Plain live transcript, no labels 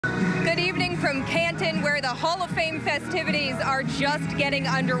Hall of Fame festivities are just getting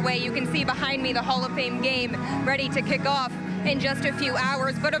underway. You can see behind me the Hall of Fame game ready to kick off in just a few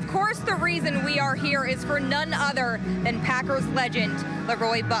hours. But of course, the reason we are here is for none other than Packers legend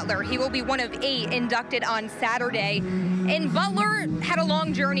LeRoy Butler. He will be one of 8 inducted on Saturday. And Butler had a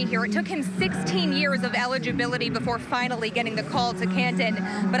long journey here. It took him 16 years of eligibility before finally getting the call to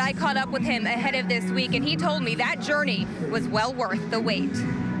Canton. But I caught up with him ahead of this week, and he told me that journey was well worth the wait.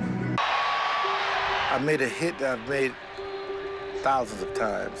 I made a hit that I've made thousands of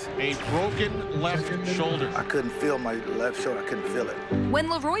times. A broken left shoulder. I couldn't feel my left shoulder. I couldn't feel it. When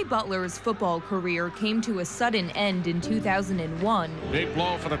LeRoy Butler's football career came to a sudden end in 2001, Big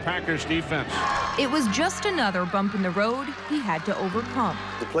blow for the Packers defense. it was just another bump in the road he had to overcome.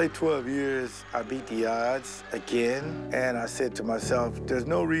 To play 12 years, I beat the odds again, and I said to myself, there's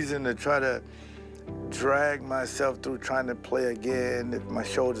no reason to try to drag myself through trying to play again. If my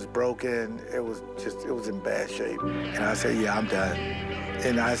shoulder's broken, it was in bad shape. And I said, yeah, I'm done.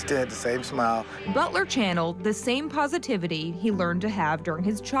 And I still had the same smile. Butler channeled the same positivity he learned to have during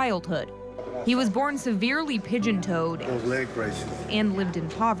his childhood. He was born severely pigeon-toed Those leg braces. and lived in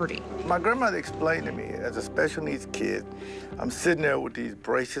poverty. My grandmother explained to me, as a special needs kid, I'm sitting there with these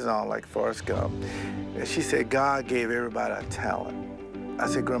braces on like Forrest Gump, and she said, God gave everybody a talent. I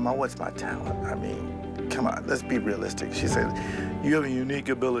said, Grandma, what's my talent? I mean, come on, let's be realistic. She said, you have a unique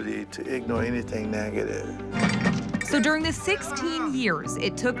ability to ignore anything negative. So during the 16 years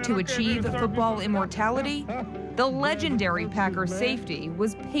it took to achieve football immortality, the legendary Packer safety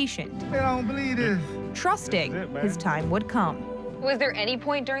was patient, I don't believe this. trusting his time would come. Was there any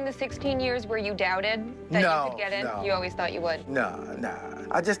point during the 16 years where you doubted that you could get in? No. You always thought you would? No.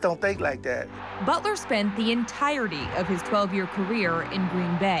 I just don't think like that. Butler spent the entirety of his 12-year career in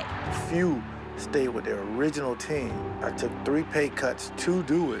Green Bay. Few stayed with their original team. I took 3 pay cuts to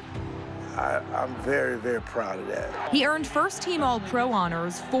do it. I'm very, very proud of that. He earned first-team All-Pro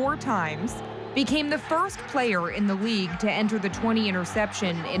honors 4 times, became the first player in the league to enter the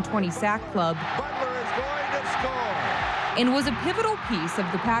 20-interception and 20-sack club, Butler is going to score. and was a pivotal piece of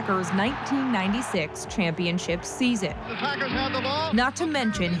the Packers' 1996 championship season. The Packers have the ball. Not to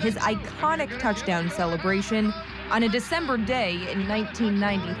mention his iconic touchdown celebration on a December day in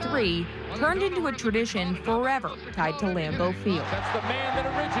 1993 turned into a tradition forever tied to Lambeau Field. That's the man that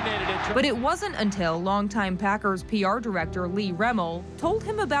originated it. But it wasn't until longtime Packers PR director Lee Remmel told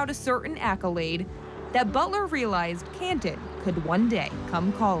him about a certain accolade that Butler realized Canton could one day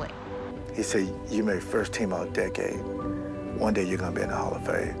come calling. He said, you made first team all decade. One day you're gonna be in the Hall of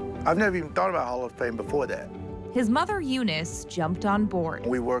Fame. I've never even thought about Hall of Fame before that. His mother, Eunice, jumped on board.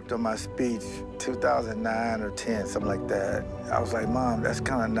 We worked on my speech 2009 or 10, something like that. I was like, Mom, that's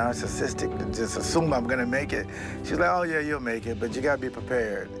kind of narcissistic to just assume I'm gonna make it. She's like, oh yeah, you'll make it, but you gotta be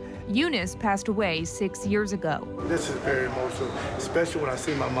prepared. Eunice passed away 6 years ago. This is very emotional, especially when I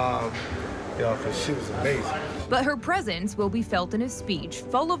see my mom, you know, because she was amazing. But her presence will be felt in his speech,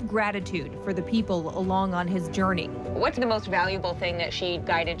 full of gratitude for the people along on his journey. What's the most valuable thing that she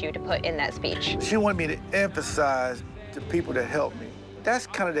guided you to put in that speech? She wanted me to emphasize the people that helped me. That's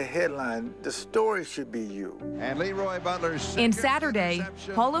kind of the headline. The story should be you. And LeRoy Butler's And Saturday,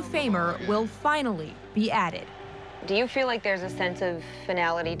 Hall of Famer will finally be added. Do you feel like there's a sense of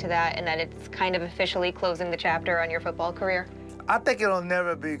finality to that and that it's kind of officially closing the chapter on your football career? I think it'll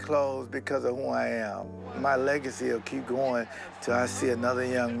never be closed because of who I am. My legacy will keep going till I see another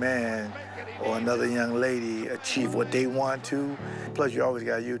young man or another young lady achieve what they want to. Plus, you always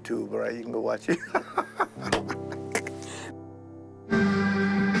got YouTube, right? You can go watch it.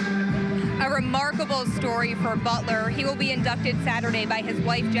 A remarkable story for Butler. He will be inducted Saturday by his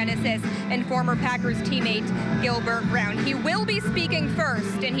wife, Genesis, and former Packers teammate, Gilbert Brown. He will be speaking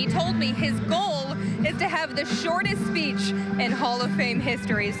first, and he told me his goal is to have the shortest speech in Hall of Fame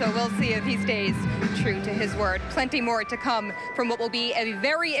history, so we'll see if he stays true to his word. Plenty more to come from what will be a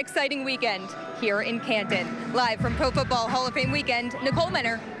very exciting weekend here in Canton. Live from Pro Football Hall of Fame Weekend, Nicole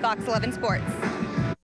Menner, Fox 11 Sports.